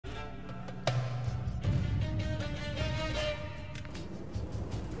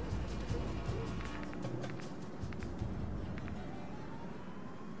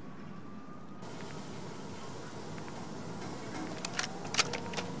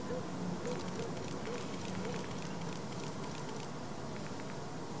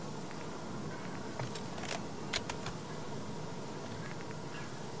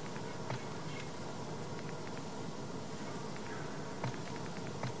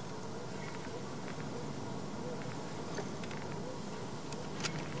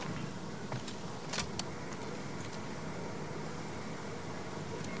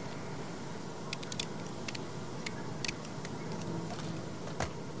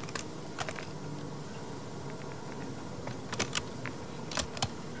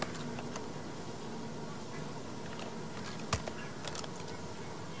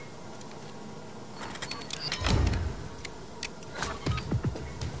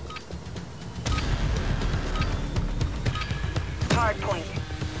hard point.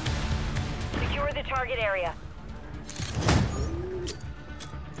 Secure the target area.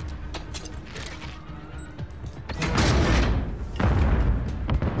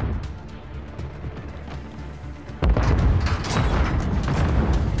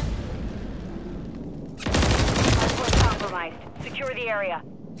 Hardpoint compromised. Secure the area.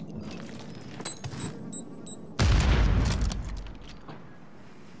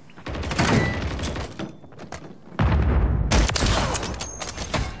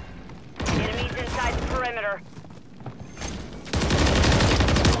 Enemies inside the perimeter.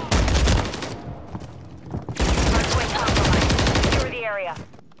 Hardpoint compromised. Secure the area.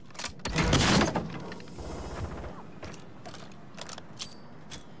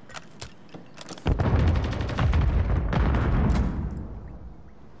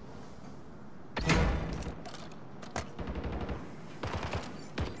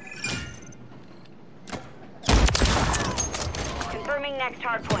 Confirming next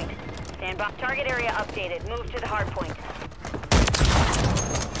hard point. Stand by. Target area updated. Move to the hard point.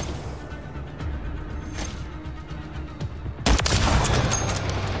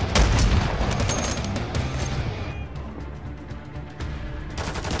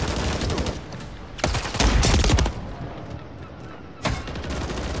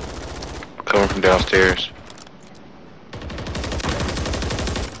 Coming from downstairs.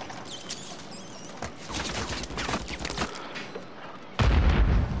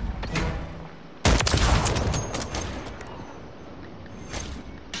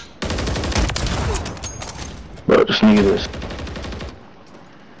 Bro, just need this.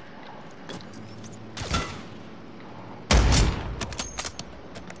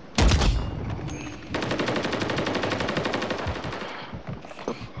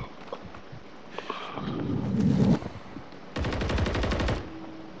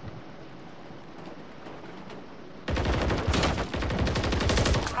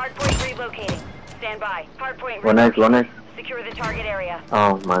 Hardpoint relocating. Stand by. Hardpoint One next, one next. Secure the target area.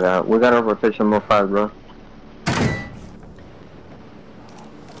 Oh my god, we gotta rotation move 5, bro.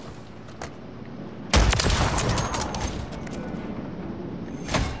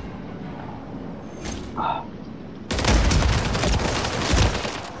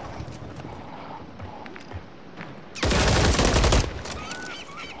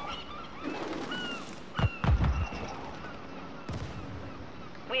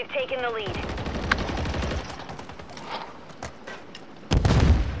 We have taken the lead.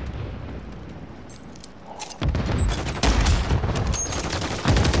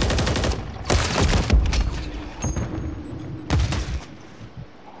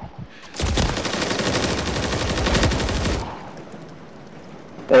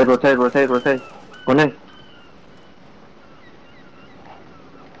 Hey, rotate. One next.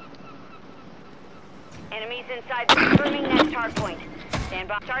 Enemies inside the confirming next hard point. Stand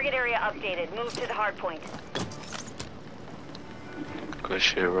by. Target area updated. Move to the hard point. Good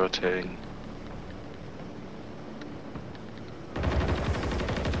shit, rotating.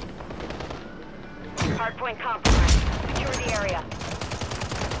 Hard point compromised. Secure the area.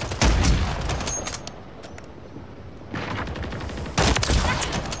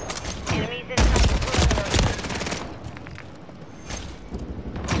 Enemies inside the perimeter.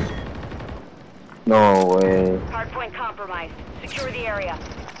 No way. Hard point compromised. Secure the area.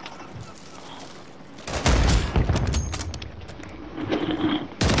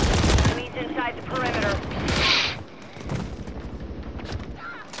 Enemies inside the perimeter.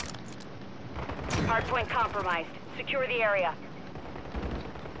 Hard point compromised. Secure the area.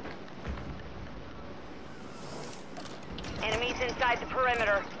 Enemies inside the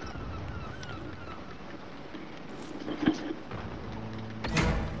perimeter.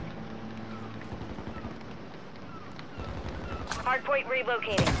 Hardpoint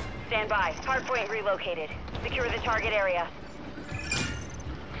relocating. Stand by. Hardpoint relocated. Secure the target area.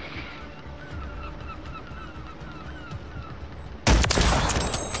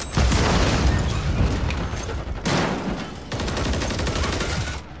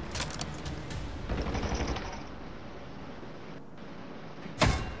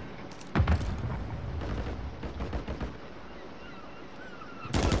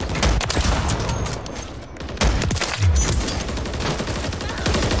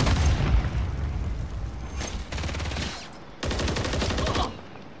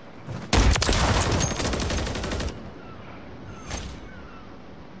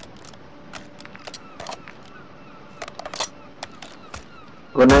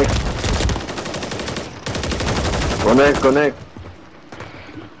 Connect. Connect.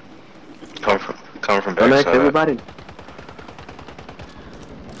 Coming from Connect, backside. everybody.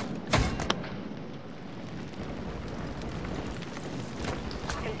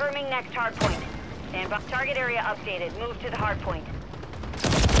 Confirming next hard point. Stand by. Target area updated. Move to the hard point.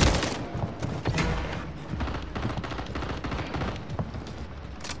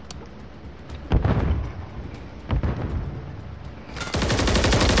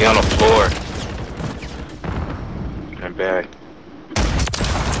 He on the floor. And back.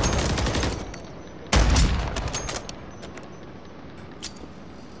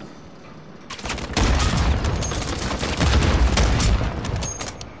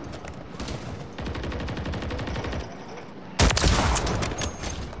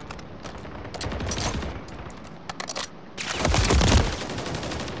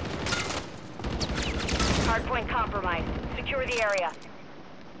 Hardpoint compromised. Secure the area.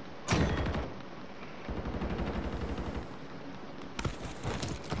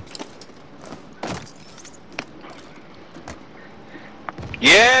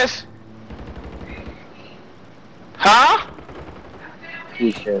 Yes? Huh?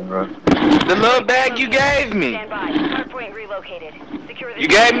 He shit, bro. The little bag you gave me. Stand by. Hardpoint relocated. Secure the You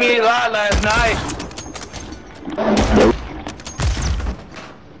gave me a lot last night.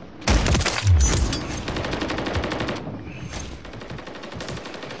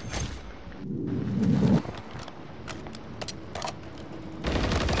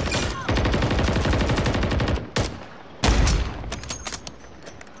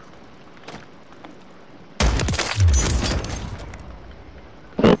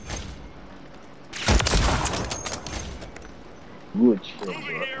 Good shit, bro.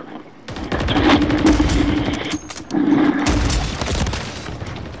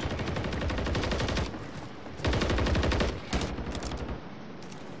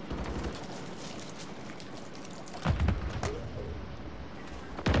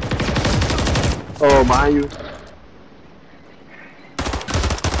 Oh, behind you.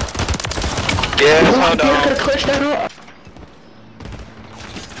 Yes, hold on.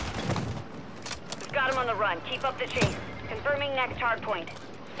 We've got him on the run. Keep up the chase. Confirming next hard point.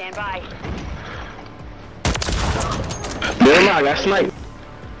 Stand by. Damn, I got sniped.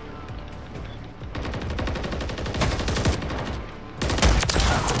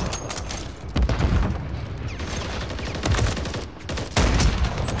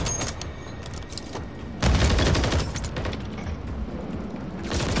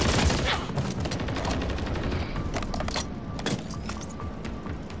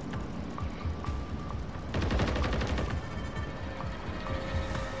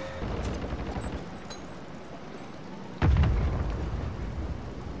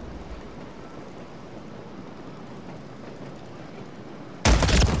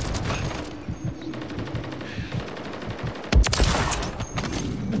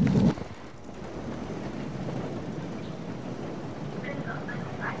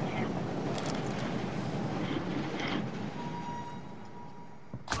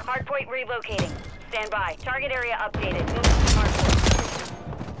 Hardpoint relocating. Stand by. Target area updated. Move to the hardpoint.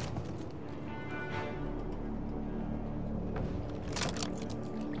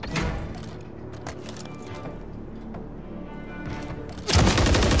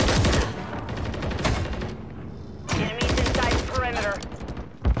 Enemies inside the perimeter.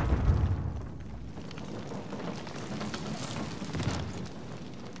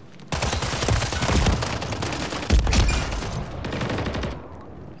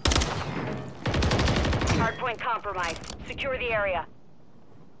 Hardpoint compromised. Secure the area.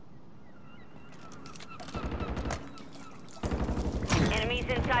 Enemies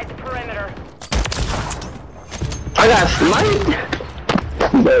inside the perimeter. I got sniped.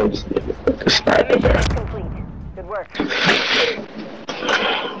 The Sniper, mission bro. is complete. Good work.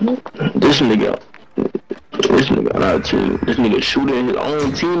 This nigga on our team. This nigga shooting his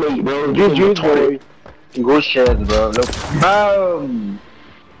own teammate, bro. GG, boy. Good shit, bro. Look. Boom!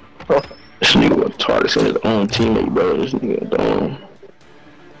 This nigga was retarded on his own teammate, bro. This nigga dumb.